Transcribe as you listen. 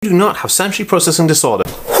Do not have sensory processing disorder.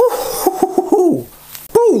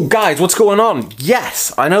 Ooh, guys, what's going on?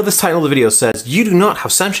 Yes, I know this title of the video says you do not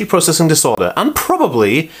have sensory processing disorder, and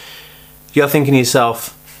probably you're thinking to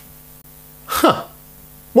yourself, huh,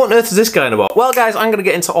 what on earth is this guy on about? Well, guys, I'm going to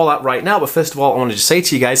get into all that right now, but first of all, I wanted to say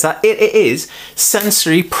to you guys that it is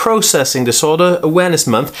Sensory Processing Disorder Awareness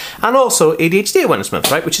Month, and also ADHD Awareness Month,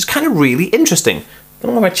 right? Which is kind of really interesting. I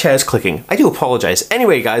don't know why my chair's clicking. I do apologise.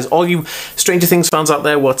 Anyway, guys, all you Stranger Things fans out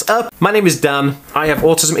there, what's up? My name is Dan. I have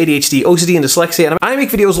autism, ADHD, OCD, and dyslexia, and I make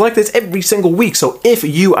videos like this every single week. So if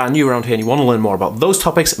you are new around here and you want to learn more about those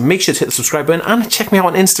topics, make sure to hit the subscribe button and check me out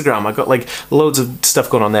on Instagram. I've got like loads of stuff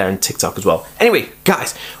going on there, and TikTok as well. Anyway,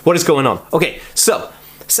 guys, what is going on? Okay, so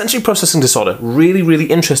sensory processing disorder, really, really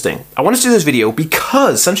interesting. I wanted to do this video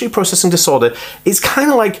because sensory processing disorder is kind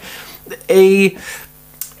of like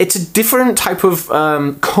it's a different type of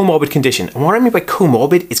comorbid condition. And what I mean by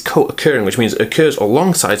comorbid is co-occurring, which means it occurs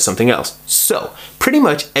alongside something else. So pretty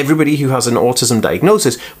much everybody who has an autism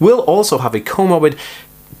diagnosis will also have a comorbid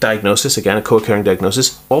diagnosis, again a co-occurring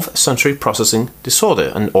diagnosis, of sensory processing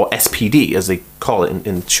disorder, or SPD as they call it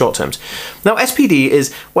in short terms. Now SPD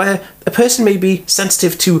is where a person may be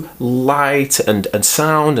sensitive to light and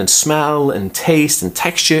sound and smell and taste and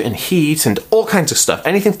texture and heat and all kinds of stuff,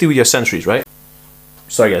 anything to do with your sensories, right?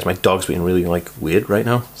 Sorry guys, my dog's being really like weird right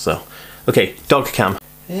now, so. Okay, dog cam.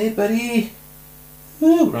 Hey buddy.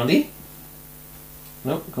 Ooh, Randy.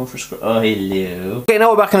 Nope, going for a scroll. Oh, hello. Okay, now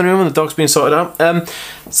we're back in the room and the dog's being sorted out.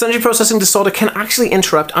 Sensory processing disorder can actually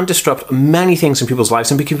interrupt and disrupt many things in people's lives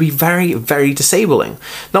and can be very, very disabling.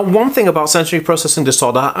 Now, one thing about sensory processing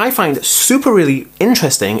disorder I find super really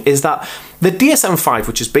interesting is that the DSM-5,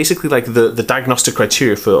 which is basically like the diagnostic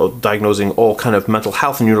criteria for diagnosing all kind of mental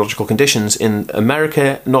health and neurological conditions in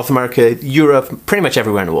America, North America, Europe, pretty much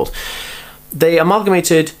everywhere in the world, they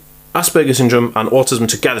amalgamated Asperger's syndrome and autism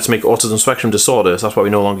together to make autism spectrum disorder, so that's why we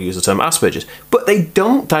no longer use the term Asperger's. But they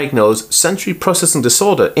don't diagnose sensory processing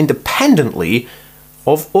disorder independently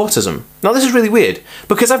of autism. Now this is really weird,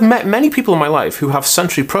 because I've met many people in my life who have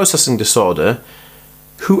sensory processing disorder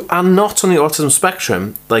who are not on the autism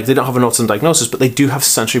spectrum, like they don't have an autism diagnosis, but they do have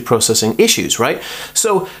sensory processing issues, right?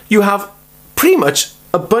 So you have pretty much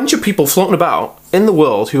a bunch of people floating about in the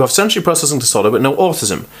world who have sensory processing disorder but no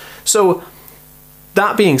autism. So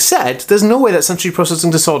that being said, there's no way that sensory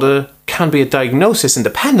processing disorder can be a diagnosis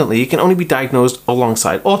independently. It can only be diagnosed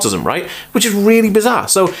alongside autism, right? Which is really bizarre.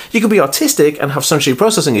 So you could be autistic and have sensory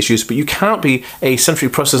processing issues, but you can't be a sensory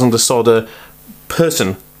processing disorder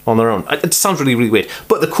person on their own. It sounds really, really weird.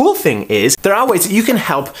 But the cool thing is there are ways that you can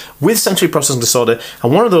help with sensory processing disorder,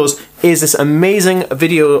 and one of those is this amazing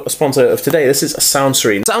video sponsor of today. This is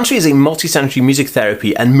Soundtree. Soundtree is a multi-sensory music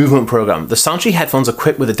therapy and movement program. The Soundtree headphones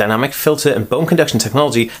equipped with a dynamic filter and bone conduction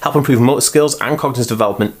technology help improve motor skills and cognitive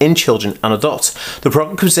development in children and adults. The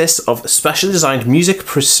program consists of specially designed music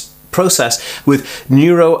process with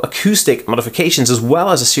neuroacoustic modifications as well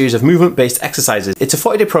as a series of movement-based exercises. It's a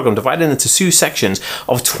 40-day program divided into 2 sections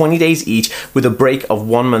of 20 days each with a break of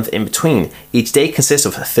 1 month in between. Each day consists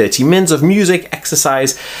of 30 minutes of music,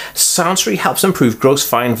 exercise. Soundtree helps improve gross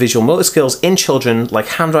fine visual motor skills in children like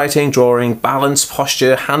handwriting, drawing, balance,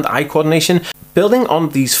 posture, hand-eye coordination. Building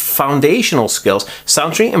on these foundational skills,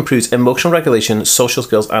 Soundtree improves emotional regulation, social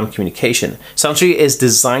skills, and communication. Soundtree is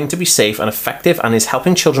designed to be safe and effective and is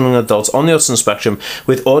helping children and adults on the autism spectrum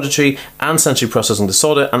with auditory and sensory processing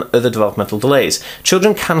disorder and other developmental delays.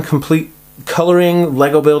 Children can complete colouring,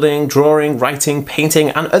 Lego building, drawing, writing, painting,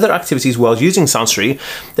 and other activities while using Soundtree.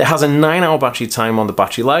 It has a 9-hour battery time on the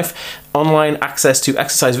battery life, online access to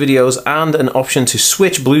exercise videos, and an option to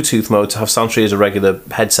switch Bluetooth mode to have Soundtree as a regular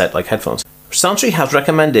headset like headphones. Soundtree has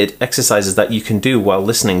recommended exercises that you can do while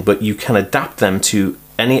listening, but you can adapt them to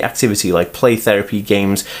any activity like play therapy,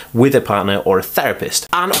 games with a partner or a therapist.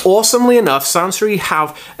 And awesomely enough, Soundtree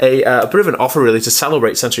have a bit of an offer really to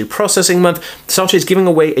celebrate Sensory Processing Month. Soundtree is giving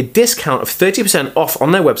away a discount of 30% off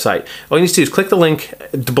on their website. All you need to do is click the link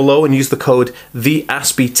below and use the code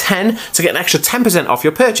THEASPY10 to get an extra 10% off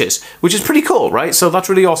your purchase, which is pretty cool, right? So that's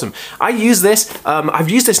really awesome. I use this,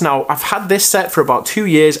 I've used this now, I've had this set for about 2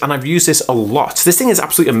 years and I've used this a lot. This thing is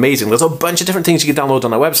absolutely amazing. There's a bunch of different things you can download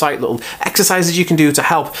on their website, little exercises you can do to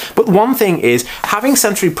help. But one thing is, having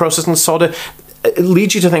sensory processing disorder it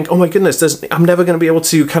leads you to think, oh my goodness, I'm never going to be able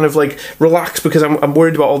to kind of like relax because I'm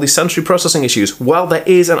worried about all these sensory processing issues. Well, there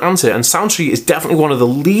is an answer, and Soundtree is definitely one of the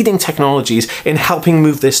leading technologies in helping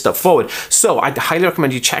move this stuff forward. So I'd highly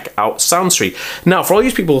recommend you check out Soundtree. Now, for all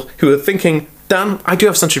these people who are thinking, Dan, I do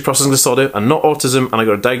have sensory processing disorder and not autism, and I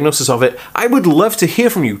got a diagnosis of it. I would love to hear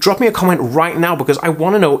from you. Drop me a comment right now because I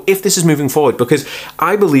want to know if this is moving forward, because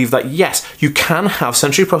I believe that yes, you can have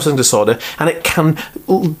sensory processing disorder and it can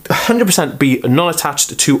 100% be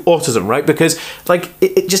non-attached to autism, right? Because like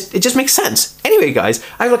it just makes sense. Anyway, guys,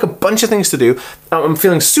 I have like a bunch of things to do. I'm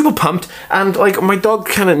feeling super pumped, and like my dog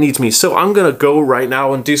kind of needs me, so I'm gonna go right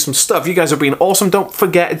now and do some stuff. You guys have been awesome. Don't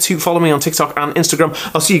forget to follow me on TikTok and Instagram.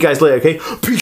 I'll see you guys later, okay? Peace.